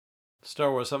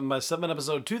Star Wars 7 by 7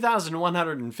 episode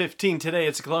 2115. Today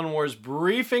it's a Clone Wars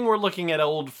briefing. We're looking at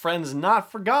old friends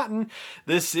not forgotten.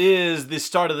 This is the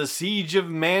start of the Siege of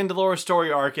Mandalore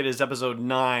story arc. It is episode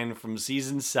 9 from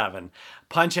season 7.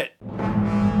 Punch it.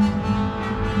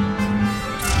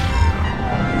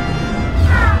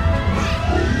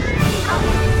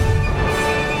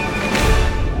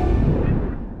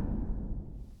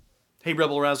 Hey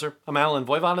Rebel Rouser, I'm Alan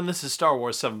Voivod and this is Star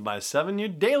Wars 7 by 7, your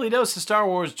daily dose of Star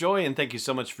Wars joy, and thank you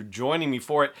so much for joining me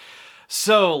for it.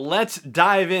 So let's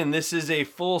dive in. This is a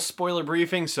full spoiler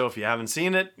briefing, so if you haven't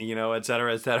seen it,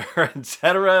 etc.,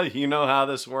 etc., you know how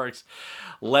this works.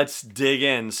 Let's dig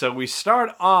in. So we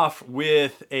start off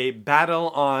with a battle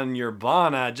on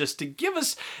Urbana, just to give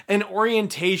us an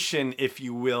orientation, if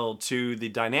you will, to the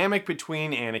dynamic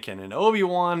between Anakin and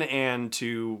Obi-Wan, and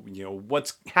to,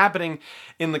 what's happening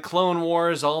in the Clone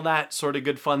Wars, all that sort of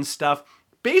good fun stuff.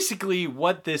 Basically,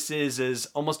 what this is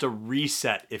almost a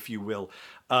reset, if you will,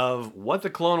 of what the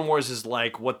Clone Wars is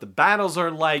like, what the battles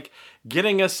are like,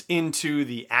 getting us into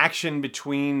the action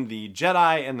between the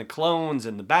Jedi and the clones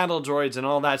and the battle droids and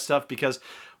all that stuff, because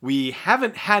we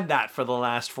haven't had that for the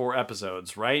last 4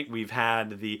 episodes, right? We've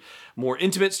had the more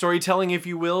intimate storytelling, if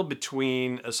you will,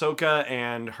 between Ahsoka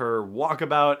and her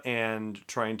walkabout and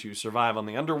trying to survive on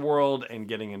the underworld and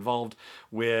getting involved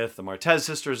with the Martez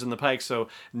sisters and the Pikes. So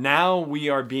now we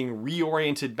are being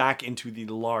reoriented back into the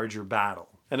larger battle.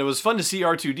 And it was fun to see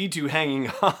R2-D2 hanging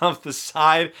off the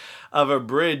side of a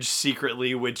bridge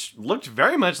secretly, which looked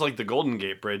very much like the Golden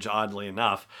Gate Bridge, oddly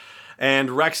enough.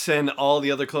 And Rex and all the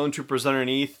other clone troopers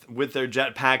underneath with their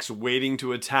jetpacks waiting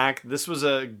to attack. This was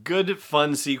a good,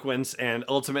 fun sequence, and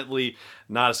ultimately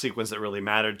not a sequence that really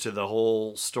mattered to the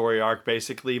whole story arc,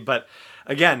 basically. But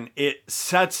again, it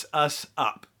sets us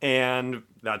up, and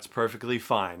that's perfectly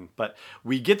fine. But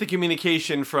we get the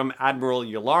communication from Admiral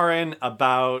Yularen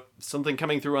about something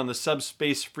coming through on the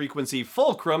subspace frequency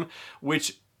Fulcrum,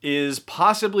 which is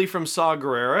possibly from Saw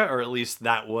Gerrera, or at least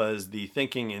that was the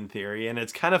thinking in theory. And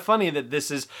it's kind of funny that this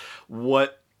is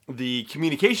what the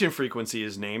communication frequency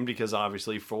is named, because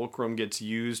obviously Fulcrum gets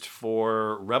used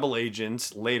for rebel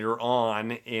agents later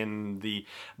on in the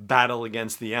battle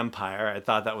against the Empire. I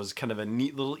thought that was kind of a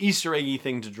neat little Easter eggy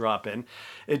thing to drop in.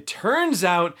 It turns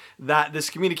out that this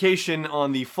communication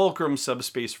on the Fulcrum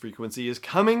subspace frequency is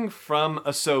coming from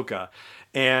Ahsoka.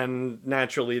 And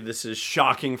naturally, this is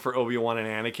shocking for Obi-Wan and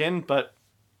Anakin, but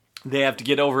they have to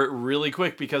get over it really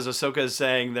quick because Ahsoka is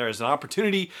saying there is an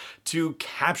opportunity to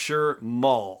capture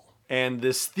Maul. And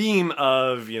this theme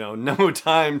of, no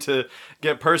time to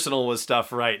get personal with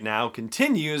stuff right now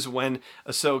continues when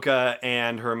Ahsoka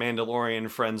and her Mandalorian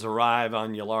friends arrive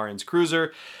on Yularen's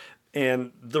cruiser.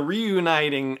 And the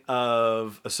reuniting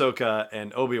of Ahsoka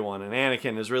and Obi-Wan and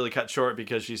Anakin is really cut short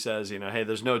because she says, hey,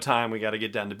 there's no time, we got to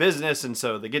get down to business. And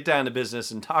so they get down to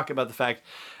business and talk about the fact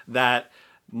that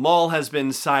Maul has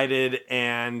been sighted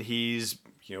and he's,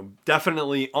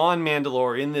 definitely on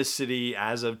Mandalore in this city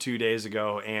as of 2 days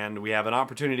ago. And we have an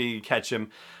opportunity to catch him,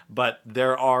 but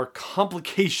there are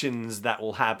complications that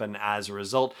will happen as a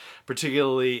result,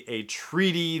 particularly a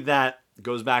treaty that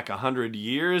goes back 100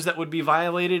 years that would be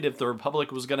violated if the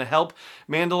Republic was going to help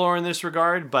Mandalore in this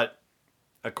regard. But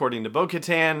according to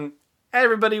Bo-Katan,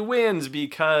 everybody wins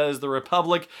because the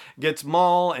Republic gets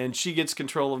Maul and she gets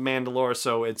control of Mandalore,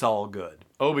 so it's all good.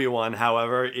 Obi-Wan,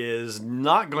 however, is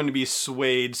not going to be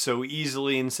swayed so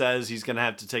easily and says he's going to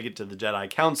have to take it to the Jedi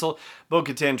Council.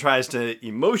 Bo-Katan tries to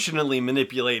emotionally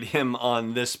manipulate him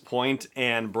on this point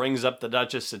and brings up the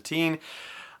Duchess Satine,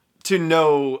 to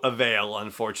no avail,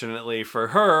 unfortunately, for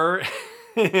her.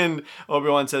 And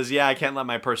Obi-Wan says, yeah, I can't let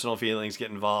my personal feelings get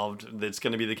involved. It's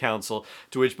going to be the council.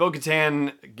 To which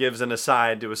Bo-Katan gives an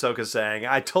aside to Ahsoka saying,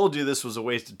 I told you this was a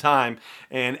waste of time.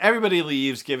 And everybody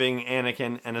leaves, giving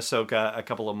Anakin and Ahsoka a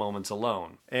couple of moments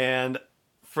alone. And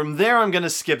from there, I'm going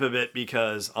to skip a bit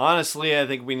because, honestly, I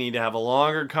think we need to have a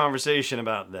longer conversation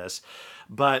about this.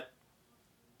 But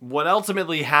what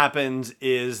ultimately happens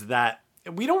is that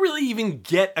we don't really even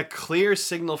get a clear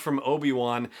signal from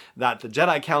Obi-Wan that the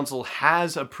Jedi Council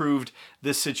has approved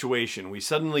this situation. We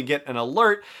suddenly get an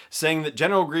alert saying that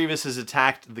General Grievous has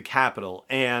attacked the capital,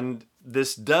 and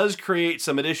this does create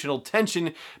some additional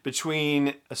tension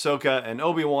between Ahsoka and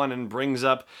Obi-Wan and brings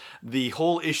up the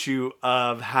whole issue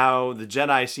of how the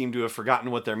Jedi seem to have forgotten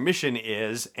what their mission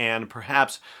is, and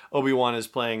perhaps Obi-Wan is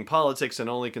playing politics and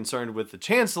only concerned with the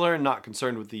Chancellor, not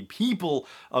concerned with the people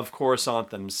of Coruscant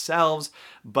themselves.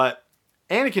 But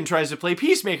Anakin tries to play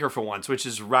peacemaker for once, which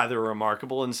is rather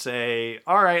remarkable, and say,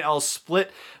 all right, I'll split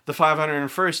the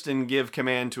 501st and give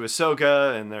command to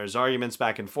Ahsoka, and there's arguments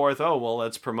back and forth. Oh, well,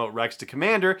 let's promote Rex to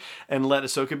commander and let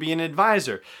Ahsoka be an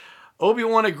advisor.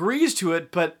 Obi-Wan agrees to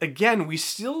it, but again, we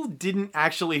still didn't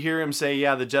actually hear him say,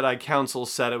 yeah, the Jedi Council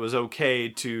said it was okay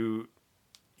to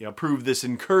approve this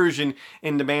incursion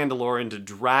into Mandalore and to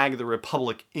drag the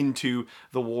Republic into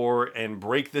the war and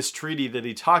break this treaty that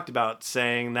he talked about,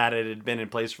 saying that it had been in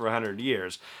place for 100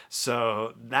 years.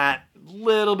 So that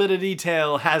little bit of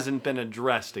detail hasn't been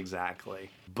addressed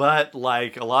exactly. But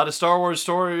like a lot of Star Wars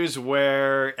stories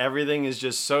where everything is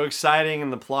just so exciting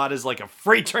and the plot is like a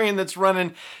freight train that's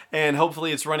running, and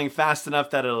hopefully it's running fast enough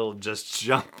that it'll just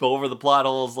jump over the plot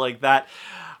holes like that.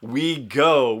 We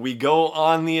go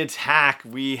on the attack.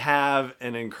 We have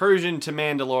an incursion to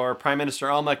Mandalore. Prime Minister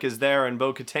Almec is there, and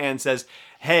Bo-Katan says,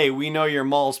 hey, we know you're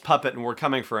Maul's puppet and we're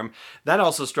coming for him. That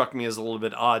also struck me as a little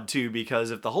bit odd too,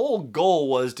 because if the whole goal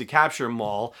was to capture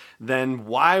Maul, then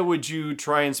why would you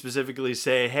try and specifically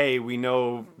say, hey, we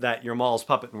know that you're Maul's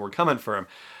puppet and we're coming for him?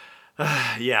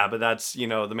 Yeah, but that's, the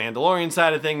Mandalorian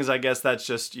side of things. I guess that's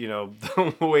just,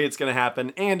 the way it's going to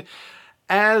happen. And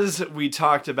as we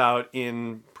talked about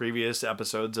in previous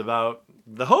episodes about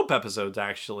the Hope episodes,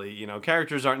 actually,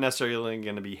 characters aren't necessarily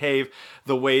going to behave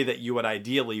the way that you would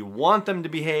ideally want them to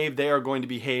behave. They are going to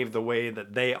behave the way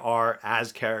that they are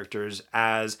as characters,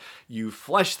 as you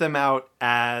flesh them out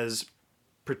as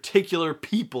particular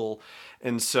people.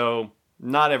 And so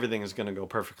not everything is going to go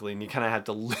perfectly, and you kind of have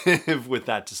to live with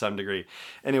that to some degree.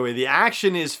 Anyway, the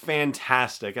action is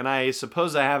fantastic, and I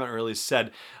suppose I haven't really said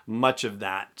much of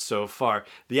that so far.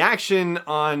 The action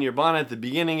on Yavana at the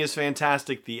beginning is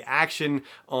fantastic. The action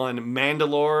on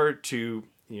Mandalore to,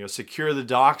 secure the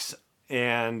docks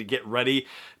and get ready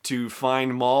to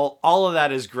find Maul, all of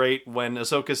that is great. When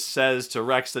Ahsoka says to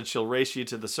Rex that she'll race you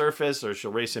to the surface, or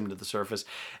she'll race him to the surface,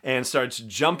 and starts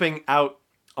jumping out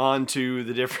onto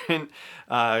the different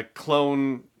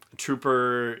clone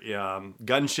trooper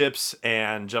gunships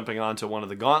and jumping onto one of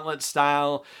the gauntlet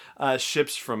style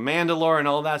ships from Mandalore and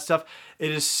all that stuff.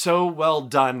 It is so well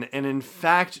done. And in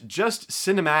fact, just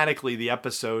cinematically, the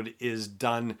episode is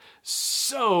done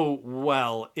so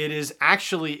well. It is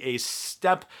actually a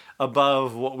step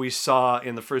above what we saw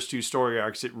in the first two story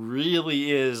arcs. It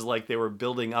really is like they were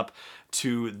building up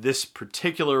to this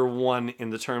particular one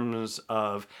in the terms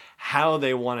of how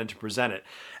they wanted to present it.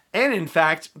 And in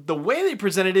fact, the way they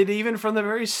presented it even from the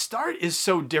very start is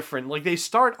so different. Like, they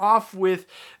start off with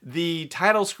the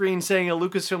title screen saying a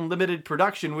Lucasfilm Limited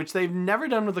production, which they've never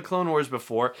done with the Clone Wars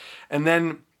before. And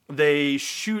then they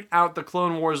shoot out the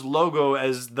Clone Wars logo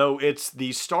as though it's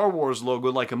the Star Wars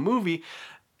logo, like a movie.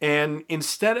 And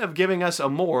instead of giving us a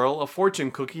moral, a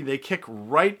fortune cookie, they kick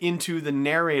right into the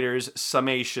narrator's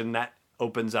summation that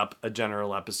opens up a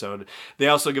general episode. They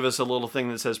also give us a little thing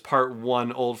that says Part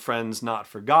 1, Old Friends Not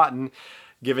Forgotten,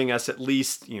 giving us at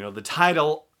least, the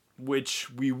title,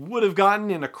 which we would have gotten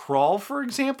in a crawl, for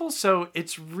example. So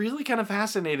it's really kind of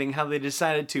fascinating how they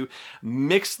decided to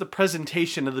mix the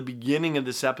presentation of the beginning of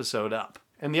this episode up.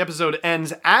 And the episode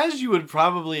ends, as you would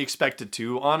probably expect it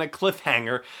to, on a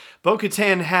cliffhanger.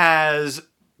 Bo-Katan has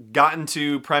gotten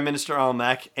to Prime Minister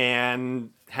Almec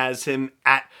and has him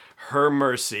at her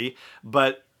mercy,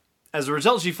 but as a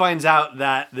result, she finds out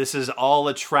that this is all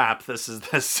a trap. This is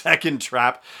the second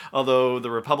trap, although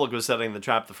the Republic was setting the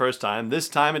trap the first time. This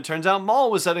time, it turns out Maul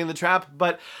was setting the trap,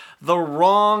 but the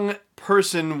wrong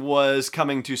person was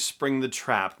coming to spring the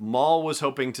trap. Maul was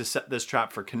hoping to set this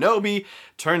trap for Kenobi.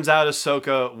 Turns out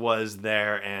Ahsoka was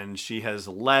there, and she has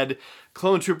led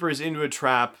clone troopers into a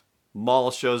trap.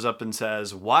 Maul shows up and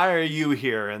says, "Why are you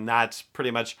here?" And that's pretty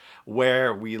much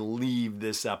where we leave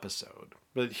this episode.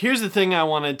 But here's the thing I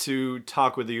wanted to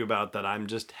talk with you about that I'm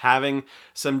just having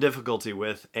some difficulty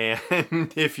with.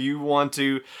 And if you want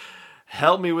to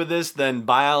help me with this, then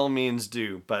by all means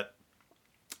do. But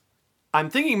I'm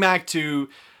thinking back to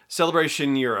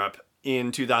Celebration Europe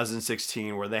in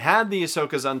 2016, where they had the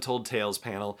Ahsoka's Untold Tales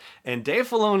panel, and Dave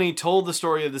Filoni told the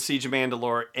story of the Siege of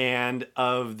Mandalore and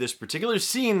of this particular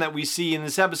scene that we see in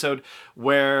this episode,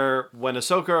 where when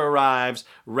Ahsoka arrives,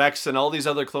 Rex and all these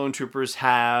other clone troopers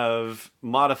have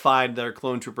modified their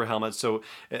clone trooper helmets, so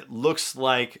it looks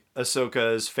like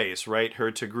Ahsoka's face, right?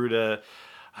 Her Togruta,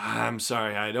 I'm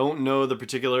sorry, I don't know the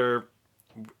particular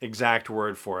exact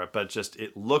word for it, but just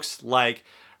it looks like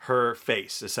her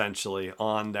face, essentially,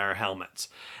 on their helmets.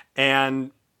 And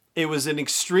it was an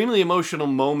extremely emotional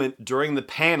moment during the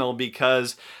panel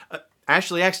because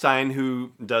Ashley Eckstein,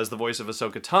 who does the voice of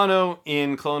Ahsoka Tano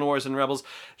in Clone Wars and Rebels,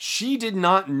 she did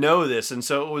not know this, and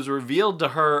so it was revealed to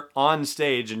her on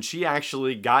stage, and she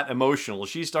actually got emotional.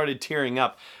 She started tearing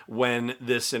up when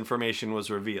this information was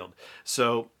revealed.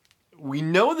 So we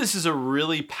know this is a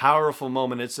really powerful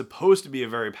moment. It's supposed to be a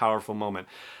very powerful moment,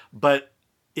 but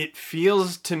it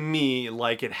feels to me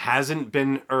like it hasn't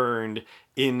been earned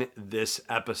in this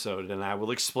episode, and I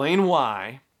will explain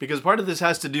why. Because part of this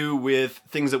has to do with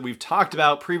things that we've talked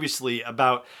about previously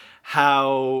about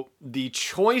how the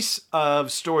choice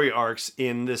of story arcs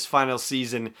in this final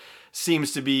season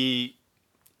seems to be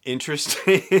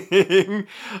interesting,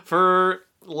 for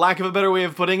lack of a better way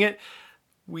of putting it.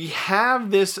 We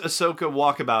have this Ahsoka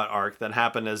walkabout arc that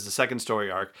happened as the second story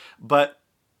arc, but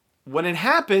when it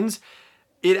happens,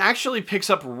 it actually picks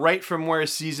up right from where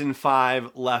season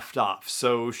 5 left off.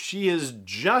 So she has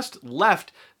just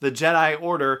left the Jedi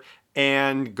Order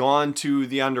and gone to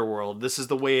the underworld. This is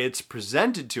the way it's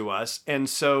presented to us. And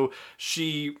so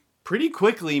she pretty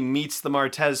quickly meets the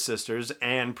Martez sisters,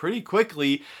 and pretty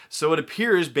quickly, so it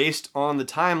appears based on the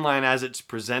timeline as it's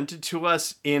presented to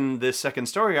us in this second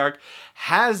story arc,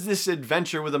 has this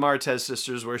adventure with the Martez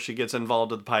sisters where she gets involved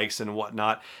with the Pikes and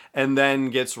whatnot, and then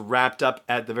gets wrapped up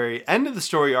at the very end of the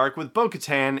story arc with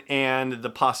Bo-Katan and the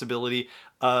possibility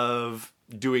of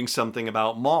doing something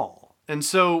about Maul. And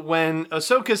so when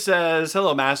Ahsoka says,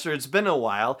 "Hello, Master, it's been a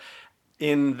while,"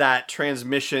 in that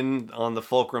transmission on the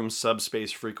Fulcrum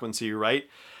subspace frequency, right?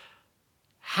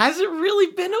 Has it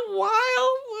really been a while?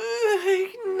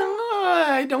 No,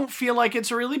 I don't feel like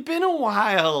it's really been a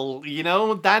while. You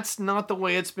know, that's not the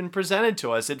way it's been presented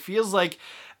to us. It feels like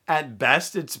at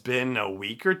best it's been a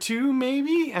week or two,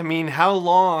 maybe? I mean, how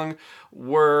long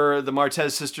were the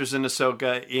Martez sisters and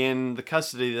Ahsoka in the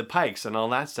custody of the Pikes and all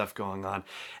that stuff going on?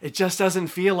 It just doesn't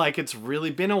feel like it's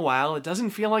really been a while. It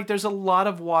doesn't feel like there's a lot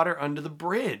of water under the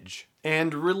bridge.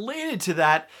 And related to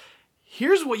that,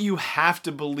 here's what you have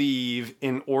to believe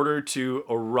in order to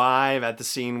arrive at the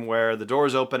scene where the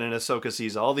doors open and Ahsoka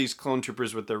sees all these clone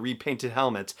troopers with their repainted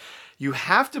helmets. You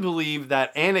have to believe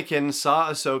that Anakin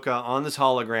saw Ahsoka on this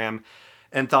hologram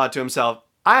and thought to himself,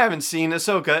 I haven't seen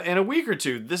Ahsoka in a week or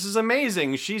two. This is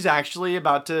amazing. She's actually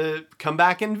about to come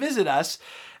back and visit us.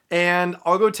 And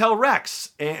I'll go tell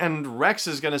Rex. And Rex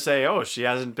is going to say, oh, she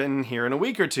hasn't been here in a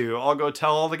week or two. I'll go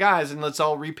tell all the guys and let's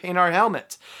all repaint our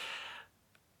helmets.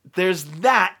 There's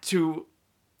that to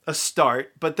a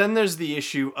start, but then there's the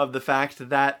issue of the fact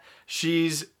that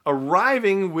she's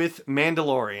arriving with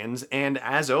Mandalorians, and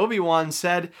as Obi-Wan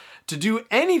said, to do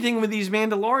anything with these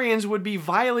Mandalorians would be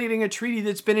violating a treaty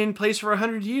that's been in place for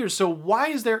 100 years. So why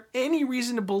is there any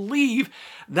reason to believe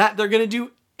that they're going to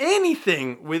do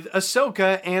anything with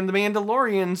Ahsoka and the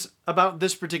Mandalorians about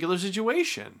this particular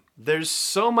situation? There's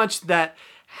so much that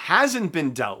hasn't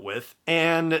been dealt with,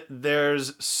 and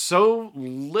there's so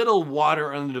little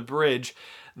water under the bridge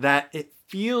that it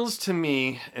feels to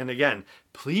me, and again,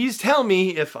 please tell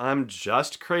me if I'm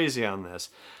just crazy on this,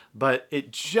 but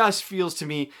it just feels to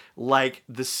me like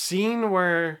the scene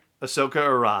where Ahsoka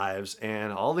arrives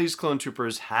and all these clone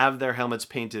troopers have their helmets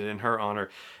painted in her honor,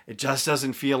 it just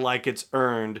doesn't feel like it's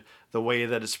earned the way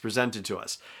that it's presented to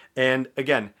us. And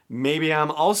again, maybe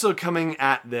I'm also coming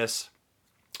at this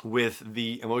with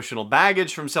the emotional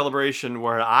baggage from Celebration,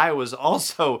 where I was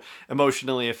also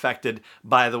emotionally affected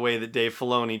by the way that Dave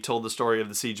Filoni told the story of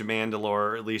the Siege of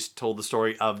Mandalore, or at least told the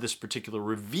story of this particular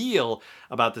reveal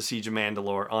about the Siege of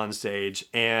Mandalore on stage.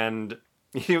 And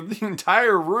the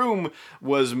entire room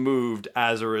was moved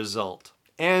as a result.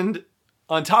 And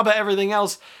on top of everything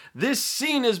else, this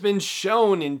scene has been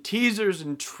shown in teasers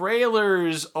and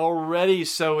trailers already,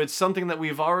 so it's something that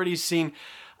we've already seen.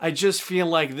 I just feel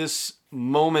like this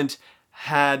moment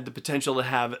had the potential to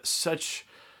have such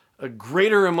a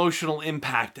greater emotional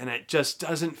impact, and it just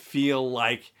doesn't feel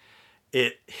like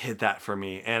it hit that for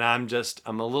me. And I'm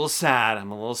a little sad.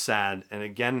 And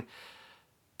again,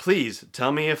 please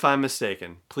tell me if I'm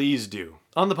mistaken. Please do.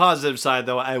 On the positive side,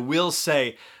 though, I will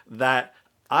say that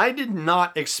I did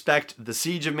not expect the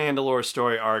Siege of Mandalore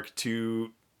story arc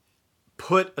to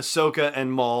put Ahsoka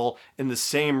and Maul in the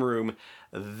same room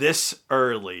this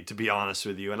early, to be honest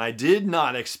with you. And I did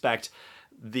not expect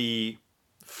the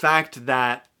fact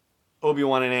that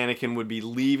Obi-Wan and Anakin would be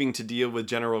leaving to deal with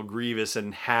General Grievous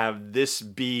and have this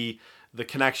be the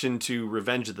connection to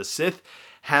Revenge of the Sith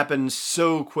happen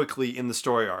so quickly in the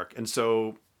story arc. And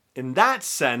so in that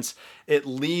sense, it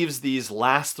leaves these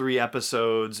last 3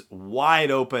 episodes wide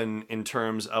open in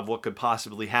terms of what could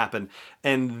possibly happen.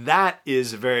 And that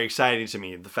is very exciting to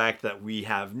me. The fact that we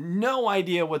have no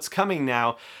idea what's coming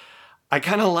now, I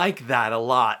kind of like that a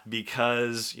lot,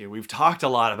 because we've talked a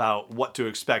lot about what to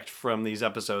expect from these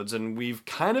episodes, and we've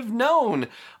kind of known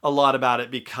a lot about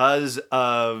it because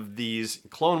of these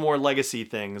Clone War Legacy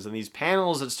things and these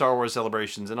panels at Star Wars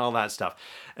Celebrations and all that stuff.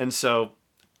 And so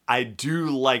I do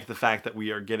like the fact that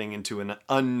we are getting into an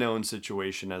unknown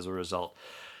situation as a result.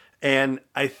 And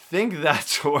I think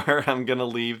that's where I'm going to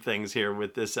leave things here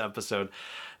with this episode.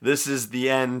 This is the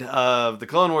end of the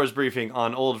Clone Wars briefing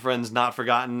on Old Friends Not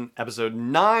Forgotten, episode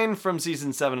 9 from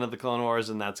season 7 of the Clone Wars,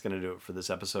 and that's going to do it for this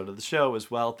episode of the show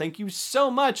as well. Thank you so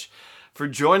much for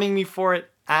joining me for it,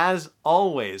 as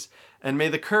always, and may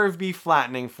the curve be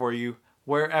flattening for you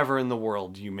wherever in the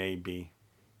world you may be.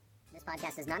 This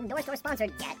podcast is not endorsed or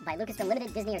sponsored yet by Lucasfilm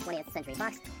Limited, Disney, or 20th Century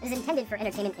Fox. It is intended for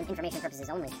entertainment and information purposes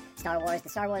only. Star Wars, the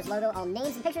Star Wars logo, all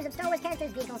names and pictures of Star Wars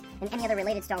characters, vehicles, and any other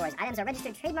related Star Wars items are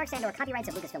registered trademarks and/or copyrights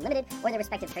of Lucasfilm Limited or their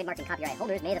respective trademark and copyright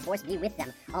holders. May the Force be with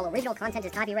them. All original content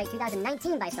is copyright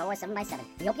 2019 by Star Wars 7x7.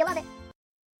 We hope you love it.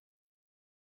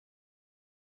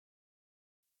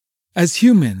 As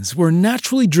humans, we're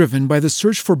naturally driven by the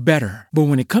search for better. But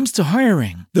when it comes to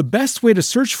hiring, the best way to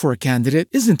search for a candidate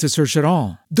isn't to search at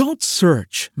all. Don't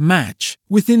search, match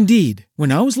with Indeed.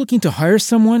 When I was looking to hire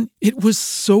someone, it was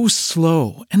so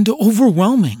slow and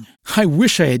overwhelming. I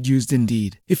wish I had used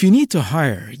Indeed. If you need to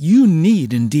hire, you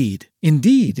need Indeed.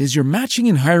 Indeed is your matching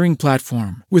and hiring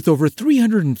platform with over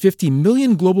 350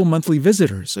 million global monthly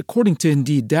visitors, according to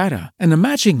Indeed data, and a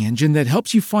matching engine that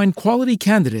helps you find quality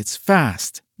candidates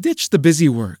fast. Ditch the busy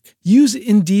work. Use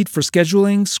Indeed for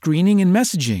scheduling, screening, and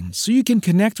messaging so you can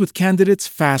connect with candidates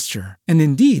faster. And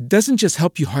Indeed doesn't just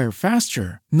help you hire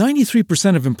faster.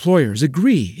 93% of employers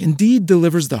agree Indeed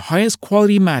delivers the highest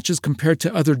quality matches compared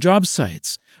to other job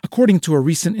sites, according to a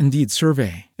recent Indeed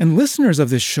survey. And listeners of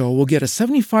this show will get a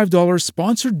 $75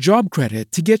 sponsored job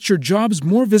credit to get your jobs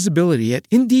more visibility at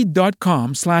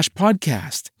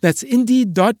Indeed.com/podcast. That's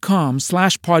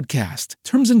Indeed.com/podcast.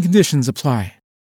 Terms and conditions apply.